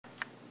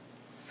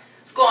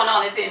What's going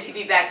on? It's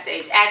NTP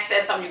Backstage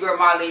Access. I'm your girl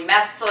Marline.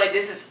 Massasoit.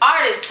 This is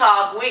Artist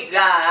Talk. We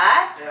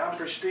got... Hey, I'm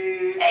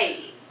Presteeje.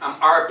 Hey. I'm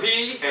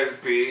RP.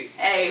 LP.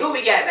 Hey, who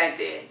we got back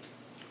there?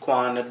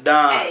 Quanta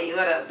Don. Hey,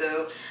 what up,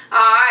 dude?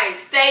 Alright,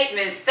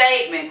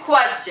 statement,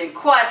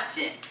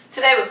 question.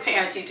 Today was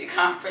parent-teacher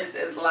conference,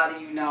 as a lot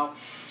of you know.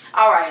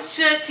 Alright,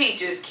 should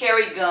teachers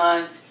carry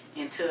guns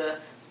into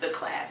the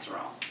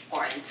classroom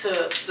or into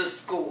the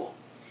school?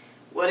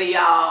 What are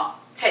y'all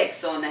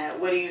takes on that?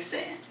 What are you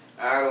saying?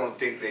 I don't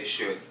think they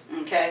should.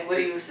 Okay, what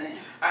are you saying?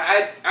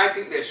 I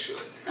think they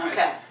should.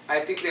 Okay.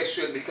 I think they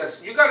should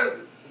because you got to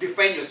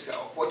defend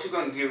yourself. What you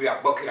going to give you a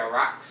bucket of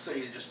rocks? So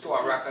you just throw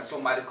a rock at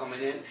somebody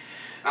coming in.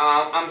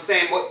 I'm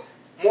saying, but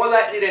more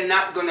likely they're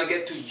not going to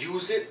get to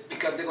use it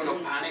because they're going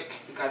to panic,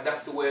 because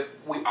that's the way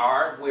we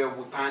are, where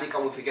we panic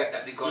and we forget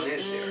that the gun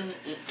is there.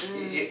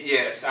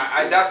 Yes,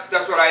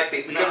 that's what I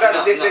think. Because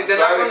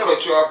sorry to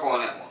cut you off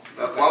on that one.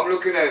 Okay. Well, I'm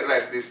looking at it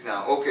like this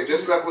now. Okay,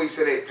 just like when you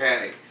said they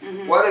panic.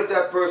 What if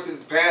that person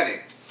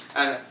panic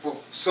and for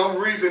some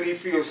reason he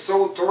feels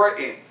so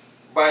threatened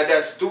by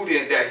that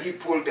student that he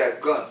pulled that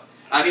gun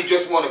and he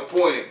just want to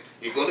point it?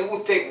 You're going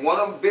to take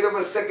one bit of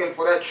a second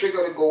for that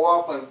trigger to go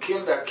off and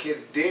kill that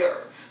kid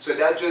there. So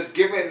that's just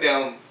giving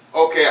them,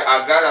 okay,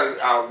 I got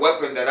a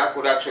weapon that I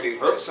could actually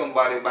hurt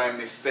somebody by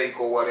mistake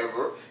or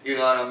whatever. You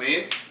know what I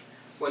mean?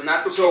 Well,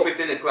 not to keep it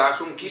in the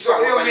classroom. Keep so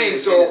you mean,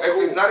 so if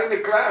school. it's not in the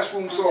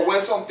classroom, so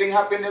when something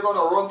happens, they're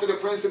gonna run to the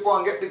principal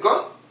and get the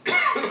gun?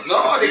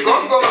 No, the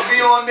gun gonna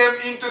be on them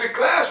into the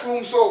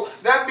classroom. So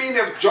that means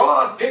if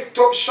John picked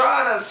up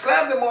Sean and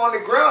slammed him on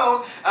the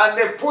ground, and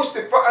then pushed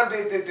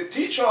the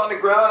teacher on the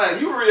ground, and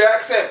he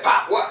reacts and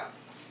pop what?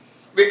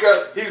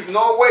 Because he's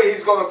no way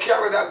he's gonna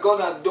carry that gun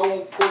and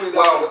don't pull it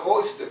out of the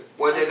holster.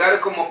 Well, they gotta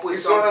come up with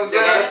something. You see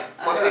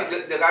what I'm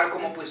saying? They gotta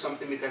come up with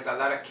something because a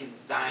lot of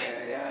kids dying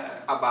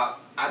about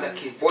other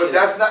kids. Well,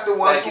 that's not the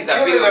ones who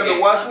killing them.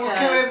 The ones who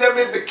killing them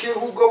is the kid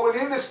who going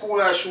in the school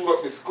and shoot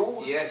up the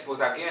school. Yes, but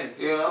again,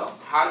 you know,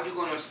 how are you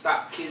gonna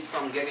stop kids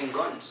from getting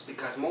guns?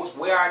 Because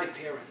where are the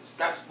parents?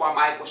 That's why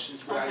my question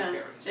is, where are the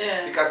parents?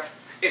 Yeah. Because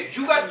if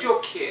you got your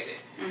kid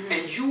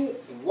and you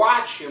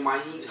watch him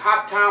and you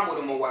have time with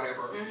him or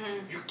whatever,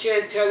 you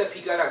can't tell if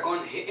he got a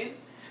gun hitting.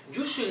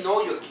 You should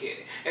know your kid.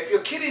 If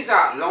your kid is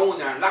out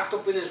alone and locked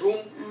up in his room,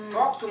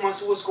 talk to him and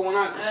see what's going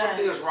on, because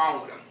something is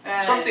wrong with him.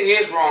 Something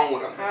is wrong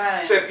with him.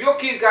 So if your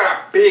kid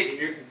got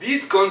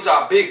these guns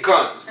are big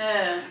guns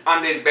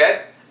on this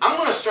bed, I'm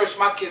going to search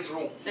my kid's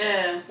room.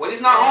 When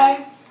he's not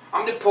home,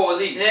 I'm the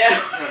police.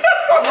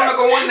 I'm gonna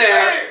go in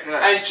there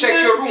and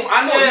check your room.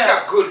 I know he's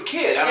a good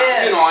kid, and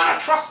and I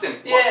trust him.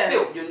 But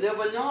still, you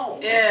never know.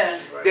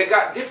 They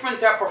got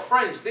different type of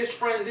friends. This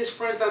friend,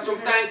 and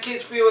sometimes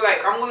kids feel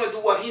like I'm gonna do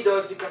what he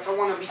does because I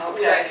want to be cool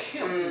like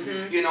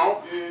him. You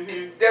know,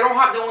 they don't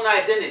have their own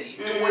identity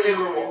when they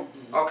grow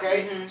up.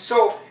 Okay,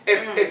 so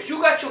if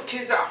you got your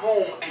kids at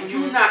home and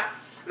you're not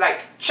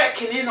like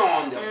checking in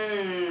on them,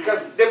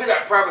 because they be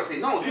like privacy.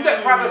 No, you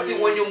got privacy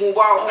when you move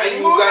out and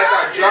you guys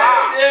are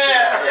job.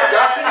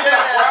 That's when you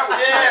got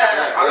privacy.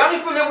 As long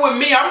as you live with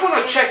me, I'm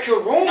gonna check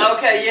your room.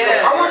 Okay, because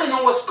I want to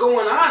know what's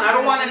going on. I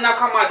don't want to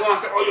knock on my door and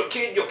say, "Oh, your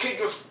kid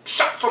just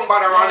shot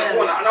somebody around the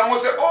corner," and I'm gonna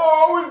say,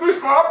 "Oh, how is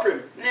this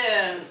happen?"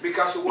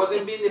 Because it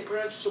wasn't being the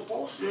parent you're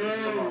supposed to.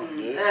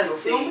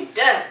 That's deep.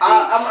 That's deep.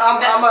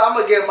 I'm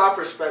gonna give my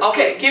perspective.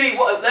 Okay, give me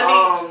one. Let me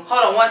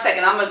hold on 1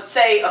 second. I'm gonna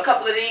say a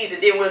couple of these,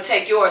 and then we'll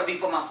take yours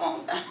before my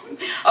phone.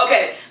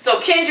 Okay, so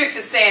Kendricks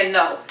is saying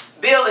no.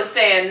 Bill is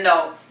saying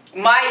no.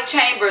 Mike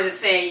Chambers is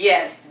saying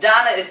yes.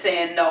 Donna is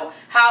saying no.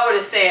 Howard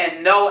is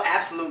saying no,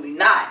 absolutely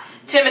not.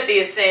 Timothy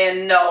is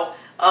saying no.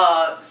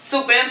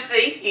 Super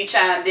MC, he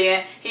chimed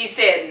in. He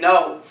said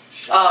no.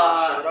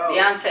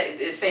 Deontay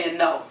is saying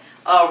no.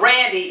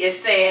 Randy is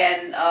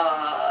saying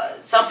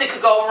something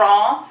could go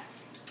wrong.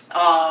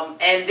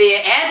 And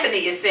then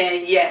Anthony is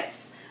saying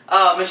yes.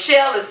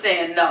 Michelle is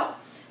saying no.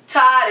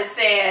 Todd is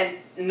saying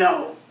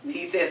no.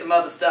 He said some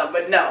other stuff,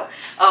 but no.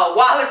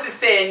 Wallace is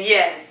saying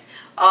yes.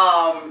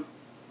 Alan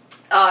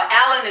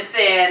is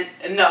saying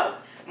no.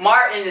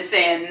 Martin is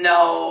saying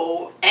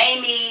no.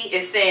 Amy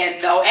is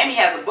saying no. Amy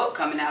has a book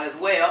coming out as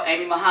well.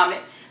 Amy Muhammad.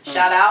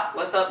 Shout out.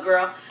 What's up,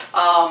 girl?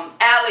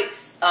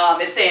 Alex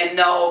is saying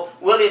no.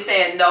 Willie is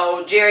saying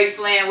no. Jerry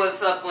Flynn,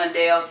 what's up,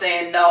 Flindale,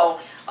 saying no.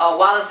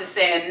 Wallace is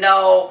saying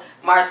no.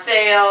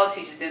 Marcel,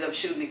 teachers end up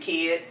shooting the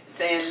kids,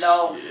 saying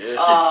no.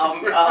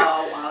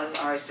 Wallace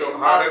already said so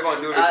how are they going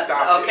to do to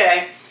stop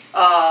it?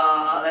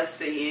 Let's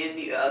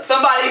see.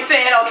 Somebody's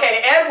saying,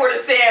 okay, Edward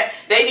is saying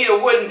they need a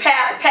wooden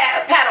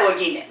paddle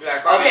again.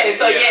 Okay,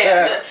 so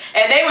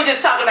and they were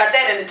just talking about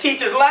that in the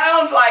teacher's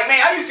lounge. Like,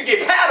 man, I used to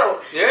get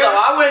paddled, so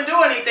I wouldn't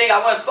do anything I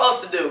wasn't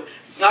supposed to do.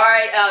 All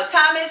right,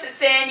 Thomas is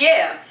saying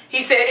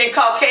He said in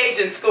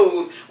Caucasian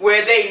schools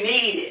where they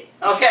need it.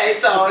 Okay,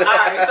 so all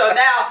right, so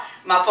now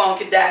my phone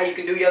can die. You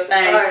can do your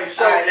thing. All right,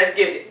 let's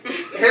get it.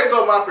 Here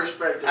go my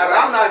perspective. All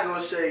right. I'm not gonna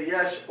say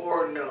yes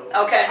or no.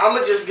 Okay. I'm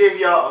gonna just give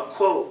y'all a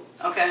quote.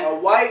 Okay. A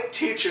white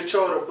teacher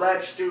told a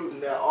black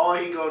student that all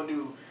he gonna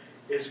do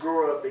is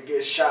grow up and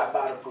get shot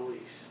by the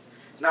police.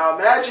 Now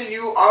imagine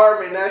you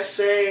arming that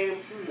same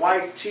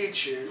white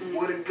teacher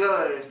with a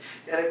gun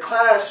in a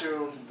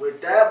classroom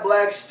with that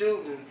black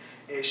student,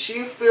 and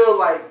she feel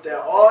like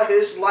that all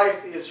his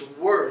life is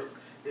worth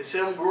is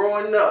him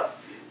growing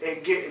up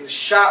and getting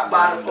shot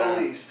by the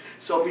police.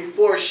 So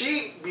before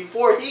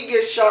he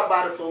gets shot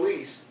by the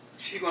police,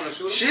 She gonna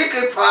shoot him? she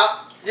could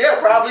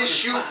probably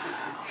shoot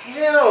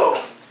him.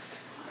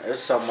 There's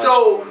so much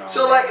So going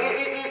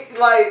on.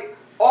 like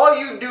all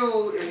you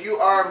do if you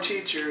arm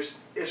teachers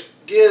is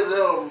give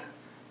them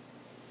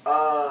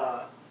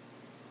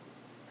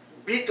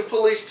beat the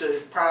police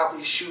to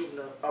probably shooting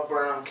a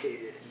brown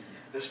kid,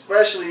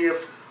 especially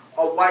if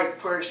a white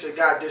person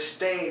got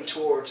disdain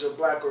towards a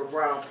black or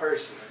brown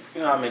person.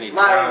 You know how many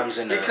times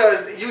in the...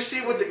 Because you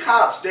see with the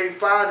cops, they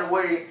find a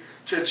way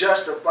to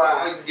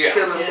justify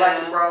killing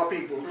black and brown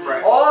people.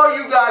 Right. All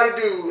you gotta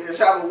do is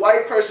have a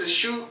white person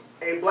shoot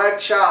a black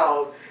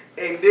child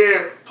and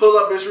then pull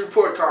up his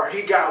report card.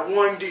 He got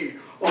 1D.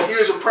 Oh,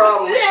 here's a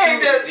problem. He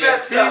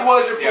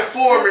wasn't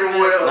performing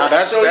well. No,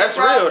 that's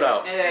real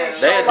though. Yeah.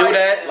 They'll do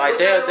that. Like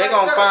they're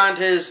gonna find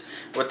his.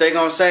 What they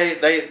gonna say?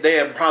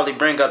 They'll probably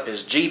bring up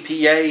his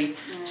GPA,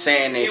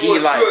 saying that He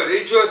was like good.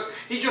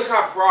 He just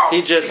had problems.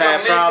 He just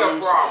had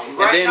problems. Right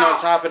And then now, on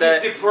top of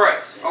that, he's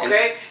depressed.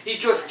 Okay, he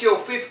just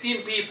killed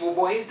 15 people,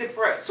 but he's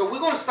depressed. So we're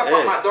gonna stop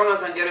at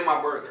McDonald's and get him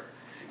a burger.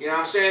 You know what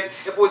I'm saying?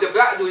 If with the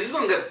black dude, he's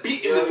gonna get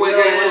beaten before he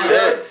gets to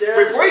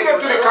the before he gets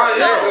to the car, he's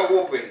gonna go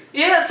whooping.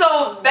 Yeah,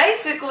 so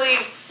basically,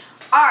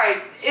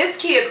 alright, it's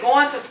kids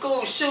going to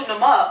school shooting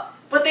them up,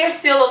 but they're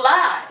still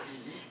alive.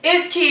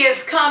 It's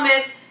kids coming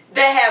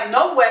that have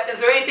no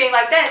weapons or anything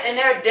like that, and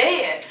they're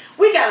dead.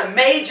 We got a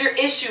major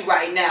issue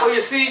right now. Well,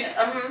 you see,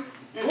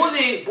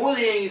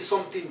 bullying is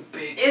something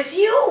big. It's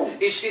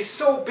huge. It's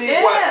so big.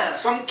 Yeah. What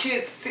some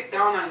kids sit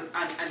down and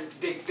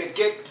they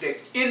get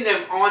in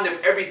them on them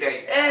every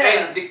day.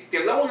 Yeah. And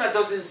the loner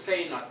doesn't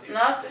say nothing.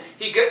 Nothing.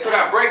 He get to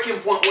that breaking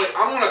point where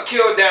I'm gonna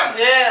kill them.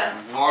 Yeah.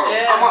 All right.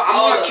 Yeah.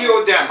 I'm gonna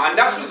kill them, and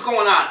that's what's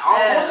going on.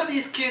 Yeah. Most of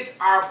these kids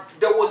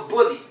that was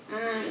bullied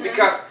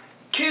because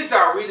kids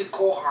are really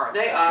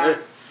cold-hearted. They are. Yeah.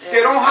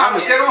 They don't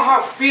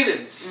have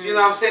feelings. You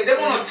know what I'm saying? They're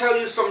gonna tell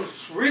you some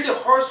really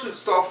hurtful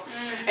stuff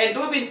and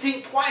don't even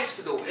think twice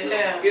to do it.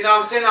 Yeah. You know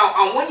what I'm saying? Now,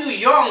 and when you're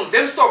young,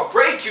 them stuff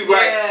break you,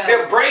 right? Yeah.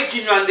 They're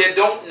breaking you and they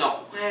don't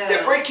know. Yeah.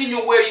 They're breaking you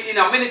where in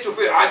a minute you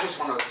feel, I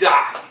just wanna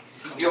die.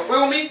 You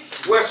feel me?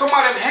 Where some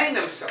of them hang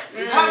themselves.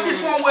 You have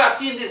this one where I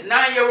seen this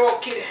 9-year-old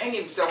kid hang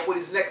himself with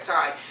his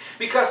necktie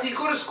because he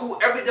go to school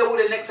every day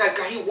with a necktie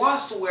because he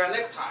wants to wear a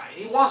necktie.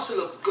 He wants to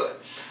look good.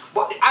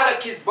 But the other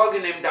kids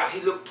bugging him that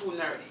he looked too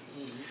nerdy.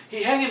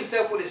 He hung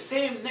himself with the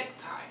same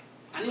necktie,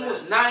 and he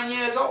was 9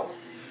 years old.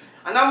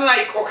 And I'm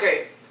like,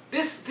 okay,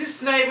 this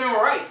is not even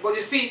right. But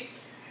you see,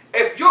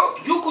 if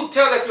you could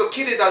tell if your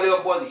kid is a little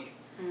bully.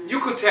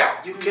 You could tell.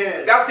 You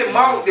can. That's the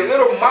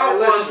little mouth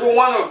ones who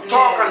want to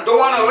talk and don't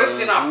want to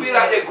listen and feel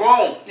like they're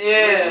grown.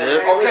 Yeah.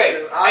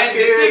 Okay. And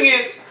the thing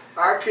is,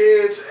 our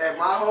kids at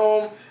my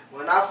home,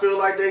 when I feel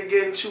like they're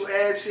getting too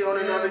antsy on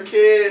another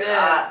kid,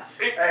 I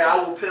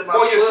will put my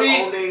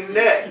foot on their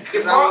neck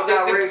because I'm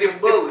not raising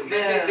bullies.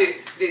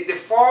 The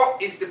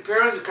fault is the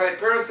parents because the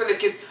parents tell the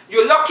kids,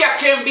 you're lucky I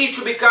can't beat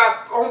you because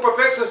home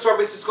protection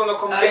service is gonna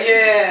come get you.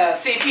 Yeah,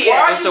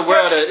 CPS. It's a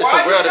world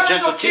of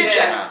gentle teacher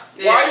now.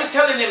 Why are you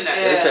telling him that?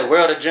 It's a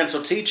world of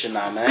gentle teacher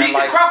now, man. Beat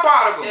the crap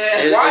out of him.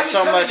 Yeah. Why are you It's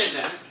so telling much-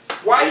 him that?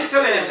 Why are you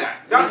telling him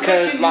that? That's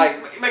Because,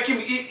 making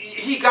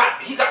he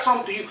got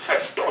something to you. Hey,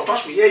 don't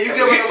touch me. Yeah, you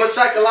giving them a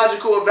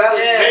psychological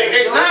evaluation.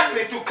 Hey,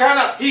 exactly, to kind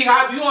of, he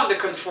have you under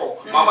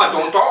control. Mama,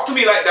 don't talk to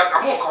me like that.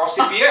 I'm going to call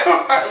CPS.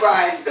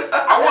 Right.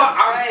 I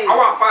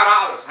want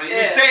 $5. And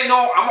if you say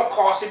no, I'm going to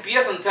call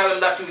CPS and tell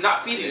them that you're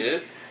not feeding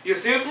me. You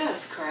see?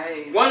 That's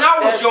crazy. When I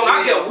was young,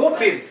 I get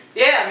whooping.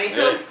 Yeah, me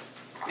too.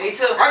 Me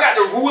too. I got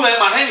the ruler in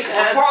my hand because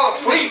I fall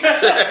asleep.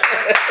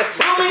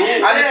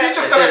 Really? And the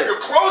teacher said, if you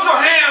close your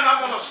hand,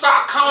 I'm going to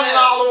start counting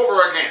all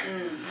over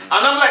again.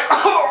 And I'm like,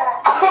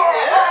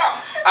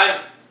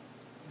 and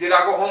did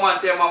I go home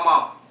and tell my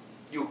mom,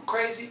 you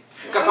crazy?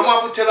 Because I'm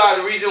going to tell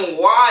her the reason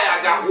why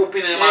I got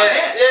whooping in my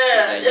hand.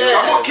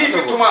 I'm going to keep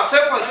it to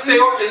myself and stay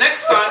up the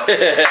next time. You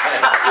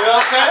know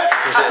what I'm saying?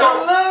 So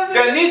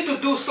they need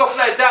to do stuff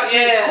like that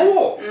in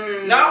school.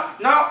 Now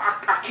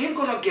I can't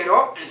gonna get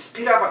up and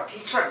spit out a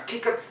teacher and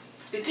kick her.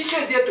 The teacher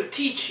is there to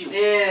teach you.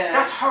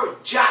 That's her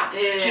job.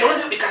 She don't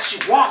do it because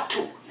she want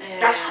to.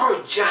 That's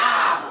her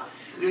job.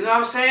 You know what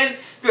I'm saying?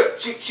 Good.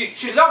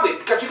 She love it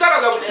because you gotta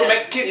love it to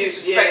make kids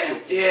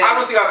disrespect you. I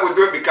don't think I could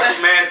do it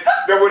because man,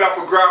 they would have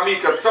to grab me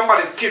because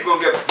somebody's kid's gonna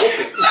get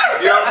whooping.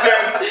 You know what I'm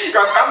saying?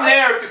 Because I'm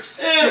there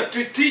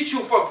to teach you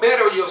for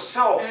better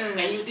yourself,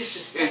 and you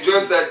disrespect. It's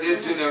just that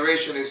this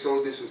generation is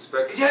so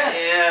disrespectful.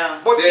 Yes.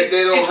 Yeah. But they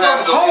don't it's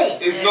have from home.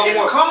 It's no It's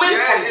more. coming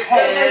from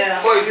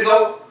home. But you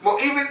know, but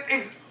even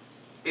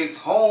it's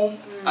home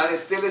and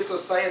it's still a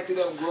society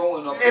them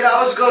growing up. And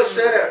I was gonna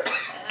say that.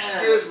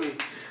 Excuse me.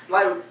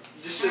 Like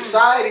the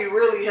society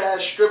really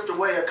has stripped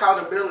away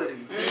accountability.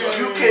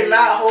 You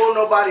cannot hold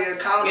nobody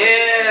accountable.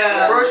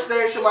 Yeah. The first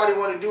thing somebody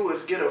want to do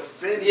is get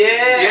offended.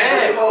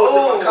 Yeah. You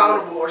hold them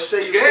accountable or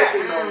say you're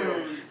picking on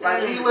them.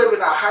 Like we live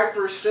in a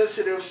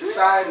hypersensitive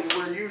society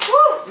where you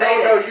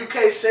you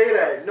can't say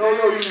that. No,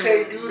 you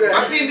can't do that.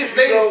 I seen this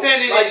lady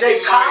standing like in they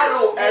Myers.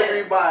 coddle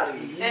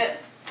everybody. Yeah.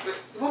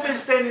 Woman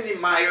standing in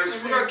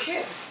Myers with her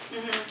kid,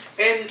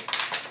 and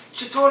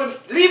she told him,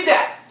 "Leave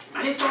that."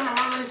 And he turned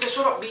around and he said,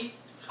 "Shut up, B."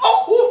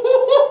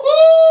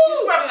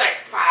 He's probably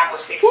like 5 or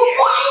 6 years.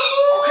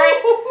 Okay?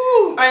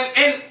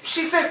 And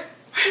she says,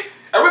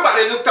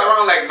 everybody looked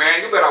around like,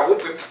 man, you better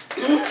whoop him.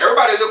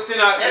 Everybody looking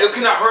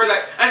at her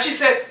like, and she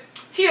says,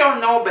 he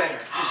don't know better.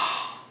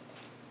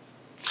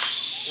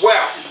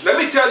 Well, let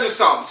me tell you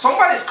something.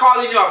 Somebody's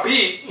calling you a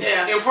B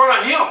in front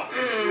of him.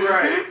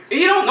 Right.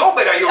 He don't know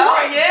better, you're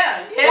right.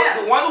 Yeah.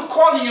 But the one who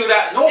calling you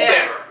that know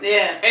better.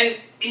 Yeah. And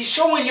he's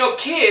showing your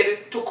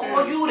kid to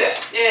call you that.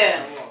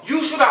 Yeah. You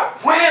should have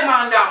wham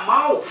on that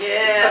mouth.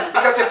 Yeah.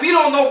 Because if he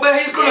don't know better,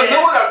 he's gonna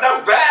know that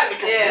that's bad.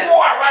 Because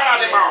boy, right on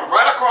the mouth,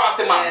 right across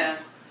the mouth. Yeah.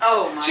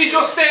 Oh my. She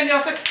just standing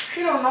there and said,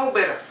 he don't know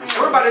better.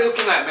 Everybody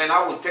looking like, man,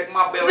 I would take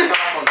my belt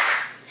off on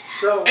that.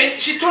 So and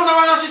she turned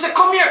around and she said,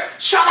 come here,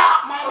 shut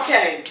up, mama.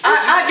 Okay.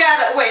 I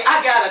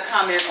gotta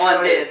comment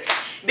on this.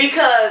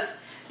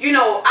 Because you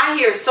know, I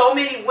hear so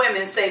many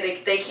women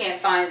say they can't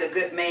find a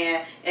good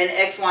man in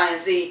X, Y, and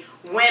Z.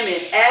 Women,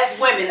 as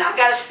women, I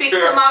gotta speak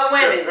to my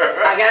women.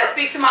 I gotta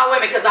speak to my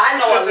women because I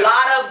know a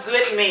lot of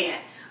good men,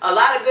 a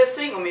lot of good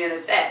single men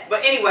at that.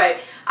 But anyway,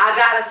 I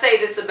gotta say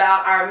this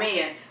about our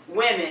men.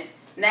 Women,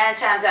 9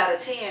 times out of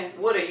 10,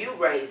 what are you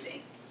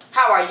raising?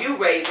 How are you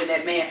raising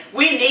that man?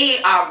 We need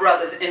our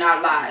brothers in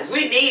our lives.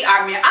 We need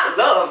our men. I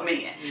love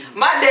men.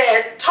 My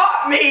dad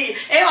taught me,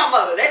 and my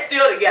mother, they're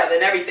still together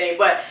and everything,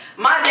 but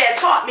my dad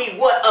taught me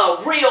what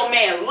a real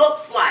man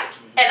looks like.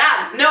 And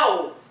I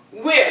know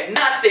we're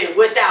nothing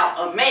without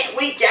a man.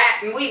 We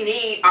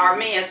need our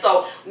men.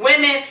 So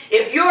women,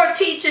 if you're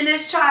teaching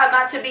this child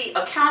not to be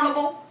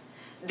accountable,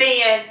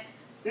 then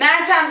 9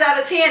 times out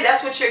of 10,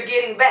 that's what you're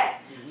getting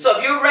back. So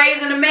if you're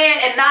raising a man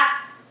and not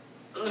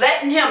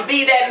letting him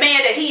be that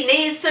man that he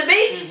needs to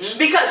be,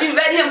 because you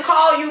let him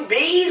call you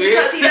bees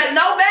because he doesn't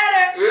know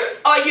better,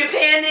 or you're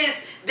paying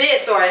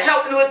this or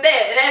helping with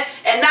that,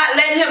 and not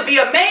letting him be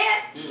a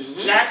man,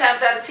 9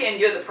 times out of 10,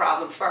 you're the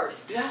problem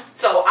first.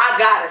 So I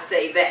gotta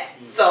say that.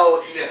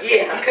 So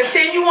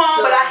continue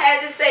on, but I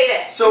had to say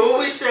that. So when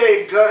we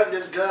say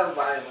this gun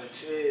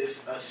violence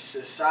is a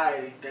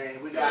society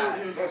thing, we got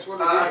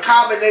a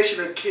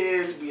combination of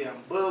kids being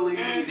bullied.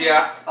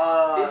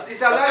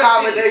 It's a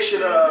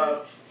combination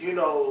of, you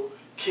know,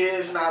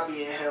 kids not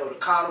being held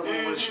accountable,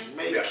 which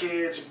make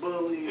kids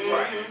bullies.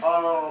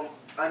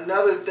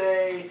 Another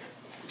thing,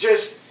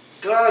 just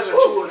guns are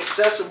too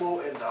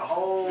accessible in the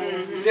home.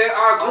 They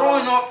are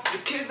growing up, the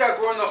kids are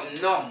growing up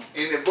numb.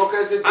 In the book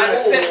of the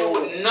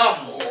numb.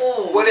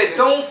 Where they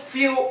don't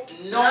feel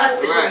no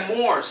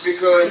remorse.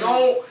 Because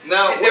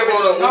now there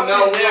is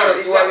nothing there.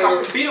 It's like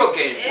a video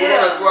game. We're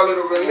going to throw a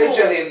little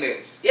religion in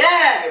this. In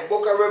the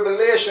book of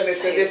Revelation, it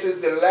said this is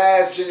the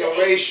last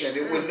generation.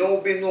 There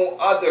will be no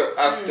other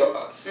after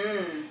us.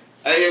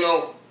 And you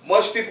know,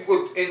 most people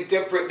could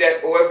interpret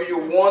that however you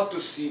want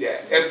to see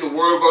that. If the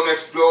world going to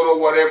explode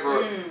or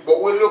whatever.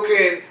 But we're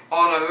looking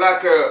on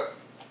like a,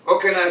 how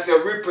can I say,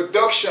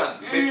 reproduction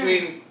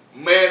between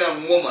man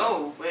and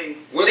woman.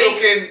 We're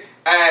looking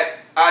at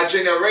our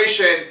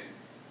generation,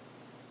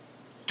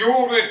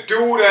 dude with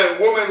dude and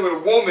woman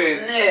with woman,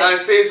 and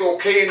say it's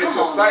okay in the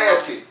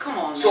society.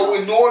 So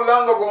we're no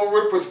longer going to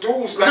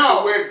reproduce like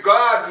the way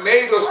God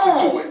made us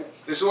to do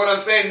it. This is what I'm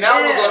saying.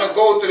 Now we're going to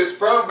go to the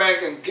sperm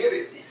bank and get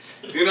it.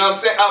 You know what I'm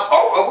saying?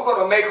 We're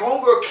going to make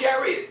homegirl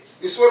carry it.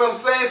 You see what I'm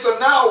saying? So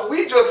now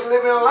we just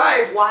living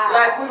life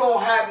like we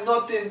don't have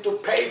nothing to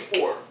pay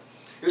for.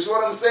 You see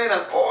what I'm saying?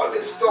 And all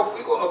this stuff,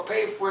 we're going to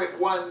pay for it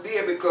one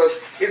day because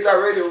it's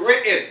already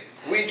written.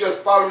 We just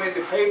following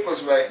the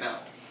papers right now.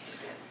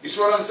 You see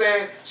what I'm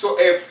saying? So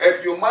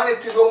if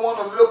humanity don't want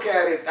to look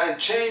at it and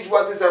change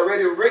what is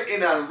already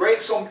written and write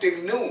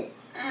something new,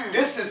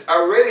 this is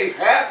already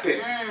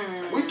happened.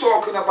 We're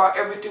talking about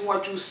everything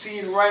what you're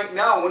seeing right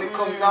now when it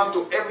comes down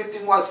to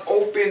everything what's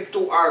open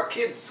to our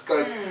kids.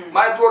 Because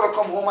my daughter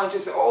come home and she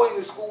said, oh, in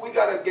the school we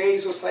got a gay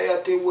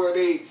society where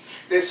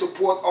they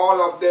support all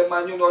of them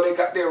and, you know, they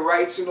got their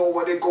rights, you know,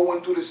 when they go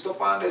into the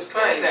stuff. I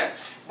understand that.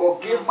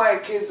 But give my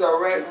kids a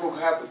right to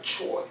have a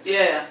choice.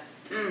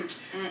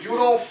 You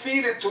don't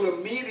feed it to the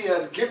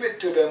media and give it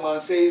to them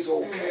and say it's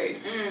okay.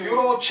 You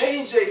don't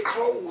change their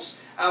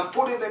clothes and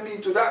putting them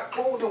into that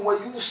clothing where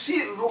you see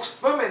it looks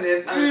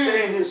feminine and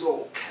saying it's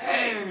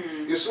okay.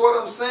 You see what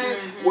I'm saying?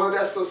 Where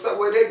that's society,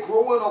 where they're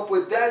growing up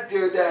with that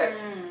there, that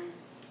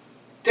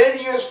 10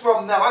 years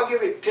from now, I'll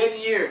give it 10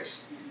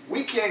 years.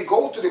 we can't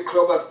go to the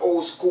club as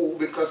old school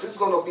because it's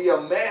going to be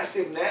a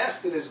massive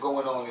nastiness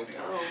going on in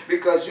there.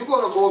 Because you're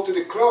going to go to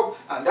the club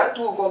and that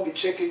dude going to be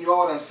checking you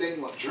out and sending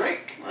you a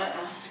drink.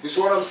 You see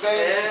what I'm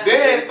saying?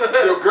 Yeah.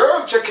 Then your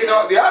girl checking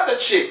out the other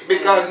chick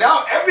because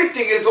now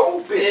everything is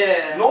open.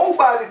 Yeah.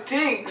 Nobody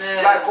thinks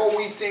like how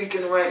we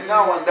thinking right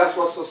now, and that's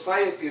what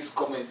society is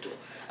coming to.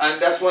 And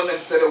that's when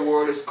them say the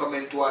world is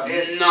coming to an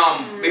end.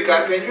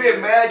 Because can you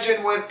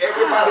imagine when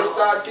everybody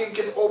start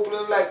thinking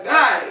openly like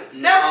that?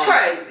 Right. That's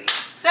crazy.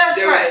 That's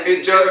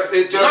crazy. It just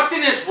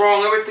nothing is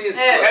wrong. Everything is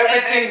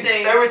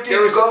good.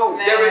 Everything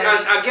goes.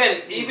 And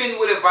again, even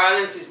with the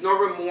violence, it's no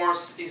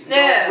remorse, it's no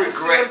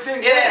regrets.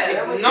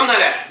 It's none of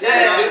that.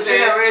 This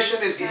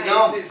generation is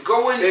numb. It's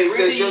going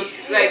really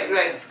like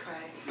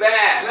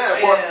bad.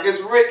 But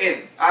it's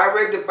written. I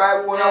read the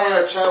Bible when I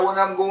was a child. When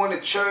I'm going to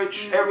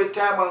church, every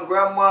time my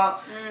grandma,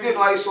 you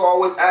know, I used to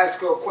always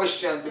ask her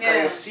questions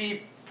because you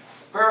see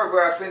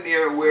paragraph in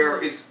there where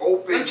it's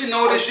open. Don't you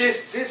notice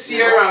this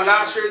year and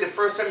last year, the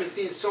first time you've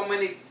seen so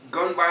many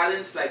gun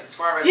violence, like as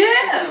far as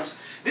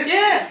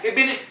it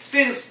been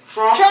since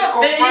Trump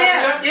became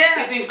president,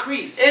 it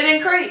increased. It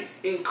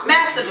increased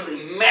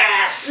massively.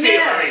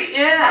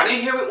 I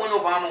didn't hear it when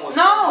Obama was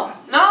president.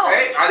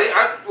 Right?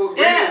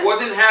 It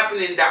wasn't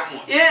happening that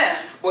much. Yeah.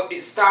 But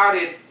it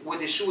started with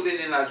the shooting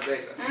in Las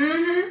Vegas.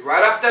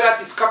 Right after that,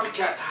 it's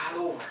copycats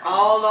all over.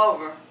 All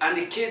over. And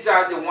the kids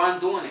are the one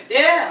doing it.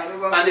 Yeah.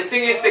 And the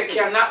thing is, they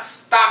cannot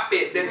stop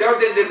it. They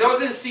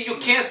doesn't see, you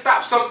can't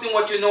stop something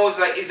what you know is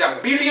like, it's a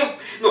billion.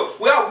 No,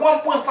 we are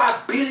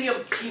 1.5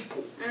 billion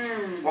people.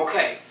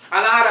 Okay.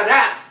 And out of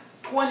that,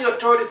 20 or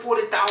 30,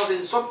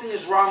 40,000, something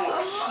is wrong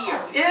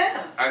here.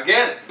 Yeah.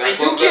 Again. And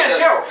you can't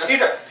tell.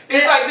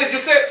 It's like this. You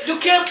say you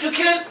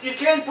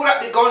can't put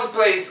up the gun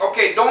place.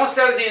 Okay, don't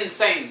sell the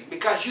insane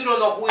because you don't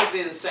know who is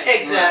the insane.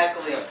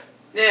 Exactly.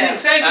 The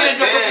insane can't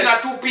just look in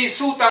a two-piece suit.